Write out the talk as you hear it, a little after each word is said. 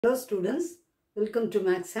Hello students, welcome to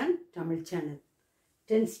Maths and Tamil channel.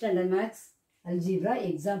 10th standard Maths, Algebra,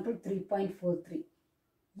 example 3.43.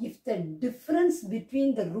 If the difference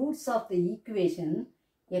between the roots of the equation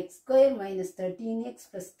x square minus 13x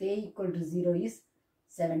plus k equal to 0 is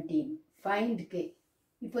 17, find k.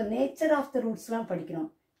 இப்போ nature of the roots லாம் படிக்கிறோம்.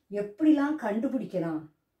 எப்படிலாம் கண்டுபிடிக்கலாம்?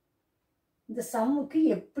 இந்த சம்முக்கு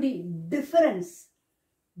எப்படி difference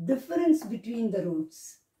between the roots.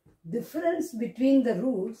 Difference between the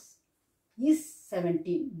roots is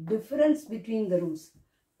 17. Difference between the roots.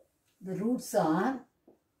 The roots are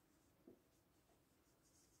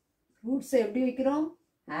எப்படி வைக்கிறோம்?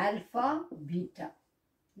 Alpha, beta.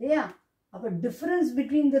 இல்லையா? அப்போ difference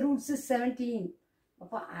between the roots is 17.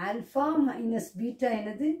 அப்போ alpha minus beta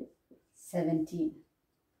என்னது? 17.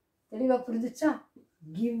 தெளிவா புரிஞ்சுச்சா?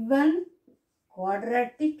 Given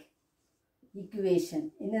quadratic equation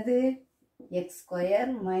என்னது? x square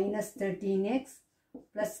minus 13x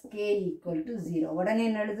plus k equal to 0. உடனே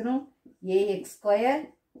என்ன எழுதணும்? ax square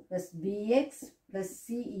plus bx plus c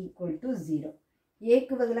equal to 0. a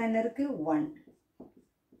க்கு பதிலா என்ன இருக்கு? 1.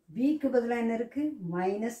 b க்கு பதிலா என்ன இருக்கு?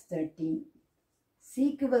 minus 13. c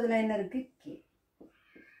க்கு பதிலா என்ன இருக்கு? k.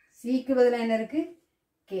 c க்கு பதிலா என்ன இருக்கு?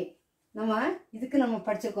 k. இதுக்கு நம்ம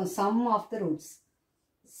படிச்சிருக்கோம் sum of the roots.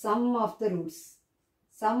 Sum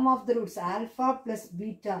of the roots alpha plus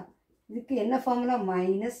beta. இதுக்கு என்ன formula?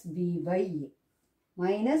 minus b by a.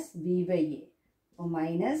 minus b by a. அப்போ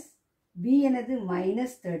minus b என்னது?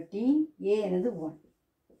 minus 13, a என்னது 1.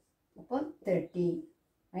 அப்போ 13.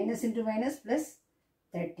 minus into minus plus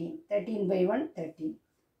 13. 13 by 1, 13.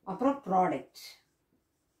 அப்புறம்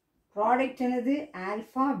ப்ராடக்ட் என்னது?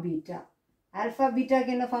 alpha beta. alpha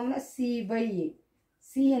betaக்கு என்ன formula? c by a.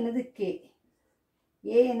 c என்னது? k.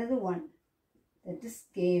 a என்னது 1. that is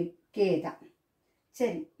k தான்.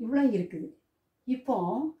 சரி, இவ்வளோ இருக்குது. இப்போ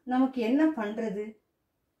நமக்கு என்ன பண்ணுறது?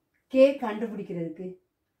 கே கண்டுபிடிக்கிறதுக்கு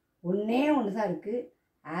ஒன்றே ஒன்று தான் இருக்குது.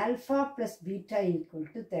 Alpha plus beta equal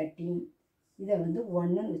to 13. இதை வந்து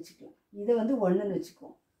 1ன்னு வச்சுக்கலாம். இதை வந்து 1ன்னு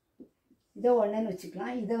வச்சுக்குவோம். இதை 1ன்னு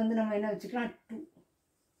வச்சுக்கலாம். இதை வந்து நம்ம என்ன வச்சுக்கலாம்? 2.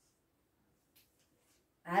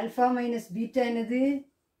 ஆல்ஃபா மைனஸ் பீட்டா என்னது?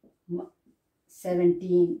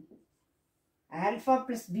 17. ஆல்ஃபா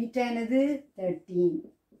ப்ளஸ் பீட்டா என்னது? 13.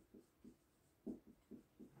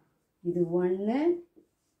 இது 1,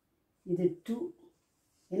 இது 2.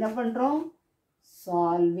 என்ன பண்ணுறோம்?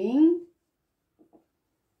 Solving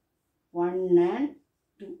 1 and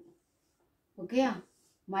 2. ஓகேயா?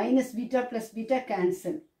 Minus beta plus beta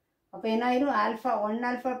cancel. அப்போ என்ன ஆயிரும்? Alpha 1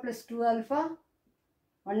 alpha plus 2 alpha,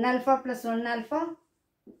 1 alpha plus 1 alpha,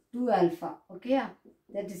 2 alpha. ஓகேயா?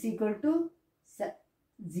 That is equal to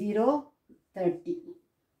 0, 30.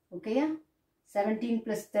 ஓகேயா? 17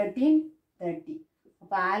 ப்ளஸ் 13, 30.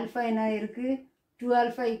 அப்போ ஆல்ஃபா என்ன இருக்குது? 2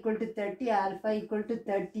 alpha equal to 30, alpha equal to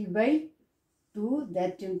 30 by 2.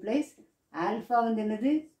 That implies alpha வந்து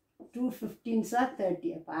என்னது? 2 15s are 30.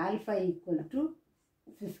 அப்போ ஆல்ஃபா ஈக்குவல் டு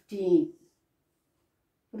 15.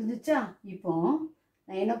 புரிஞ்சுச்சா? இப்போ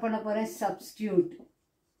நான் என்ன பண்ண போகிறேன்?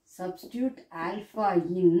 சப்ஸ்டியூட் ஆல்ஃபா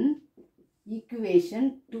இன் ஈக்குவேஷன்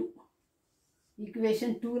 2.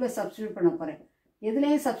 ஈக்குவேஷன் 2ல் சப்ஸ்டியூட் பண்ண போகிறேன்.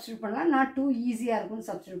 எதுலேயும் சப்ஸ்டியூட் பண்ணலாம். நான் 2 ஈஸியாக இருக்கும்னு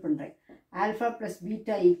சப்ஸ்டியூட் பண்ணுறேன். Alpha plus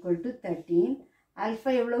beta equal to 13. Alpha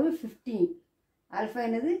எவ்வளவு? 15. ஆல்ஃபா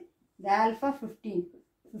என்னது? இந்த alpha 15.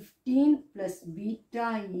 15 plus beta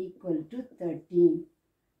equal to 13.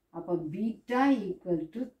 அப்போ பீட்டா ஈக்குவல்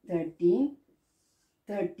டு 13.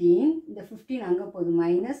 இந்த 15 அங்கே போகுது.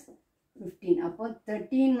 மைனஸ் 15. அப்போ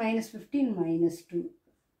 13 மைனஸ் 15 மைனஸ் 2.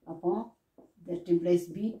 அப்போ that implies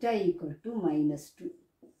beta equal to minus 2.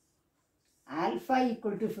 Alpha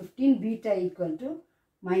equal to 15, beta equal to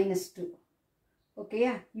minus 2.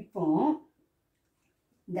 ஓகேயா? இப்போ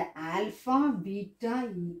இந்த alpha beta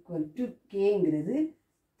equal to கேங்கிறது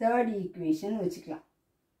third equation வச்சுக்கலாம்.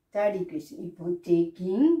 Third equation. இப்போ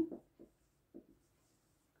டேக்கிங்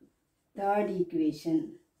தேர்ட் ஈக்குவேஷன்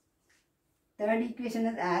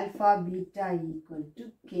அது alpha beta equal to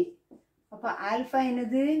K. அப்போ alpha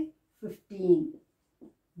என்னது? 15.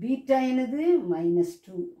 Beta என்னது? minus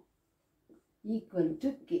 2 equal to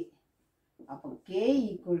K. அப்போ k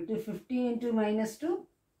equal to 15 into minus 2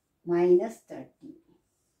 minus 30.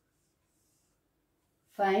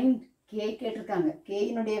 Find k கேட்டிருக்காங்க.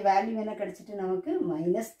 கேயினுடைய வேல்யூ என்ன கிடச்சிட்டு நமக்கு?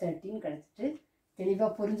 minus 13 கிடச்சிட்டு. தெளிவாக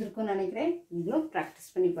புரிஞ்சிருக்கும்னு நினைக்கிறேன். நீங்களும்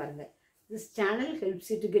ப்ராக்டிஸ் பண்ணி பாருங்கள். This channel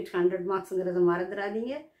helps you to get 100 மார்க்ஸுங்கிறத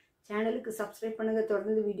மறந்துடாதீங்க. சேனலுக்கு சப்ஸ்கிரைப் பண்ணுங்கள்.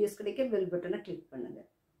 தொடர்ந்து வீடியோஸ் கிடைக்க பெல் பட்டனை கிளிக் பண்ணுங்கள்.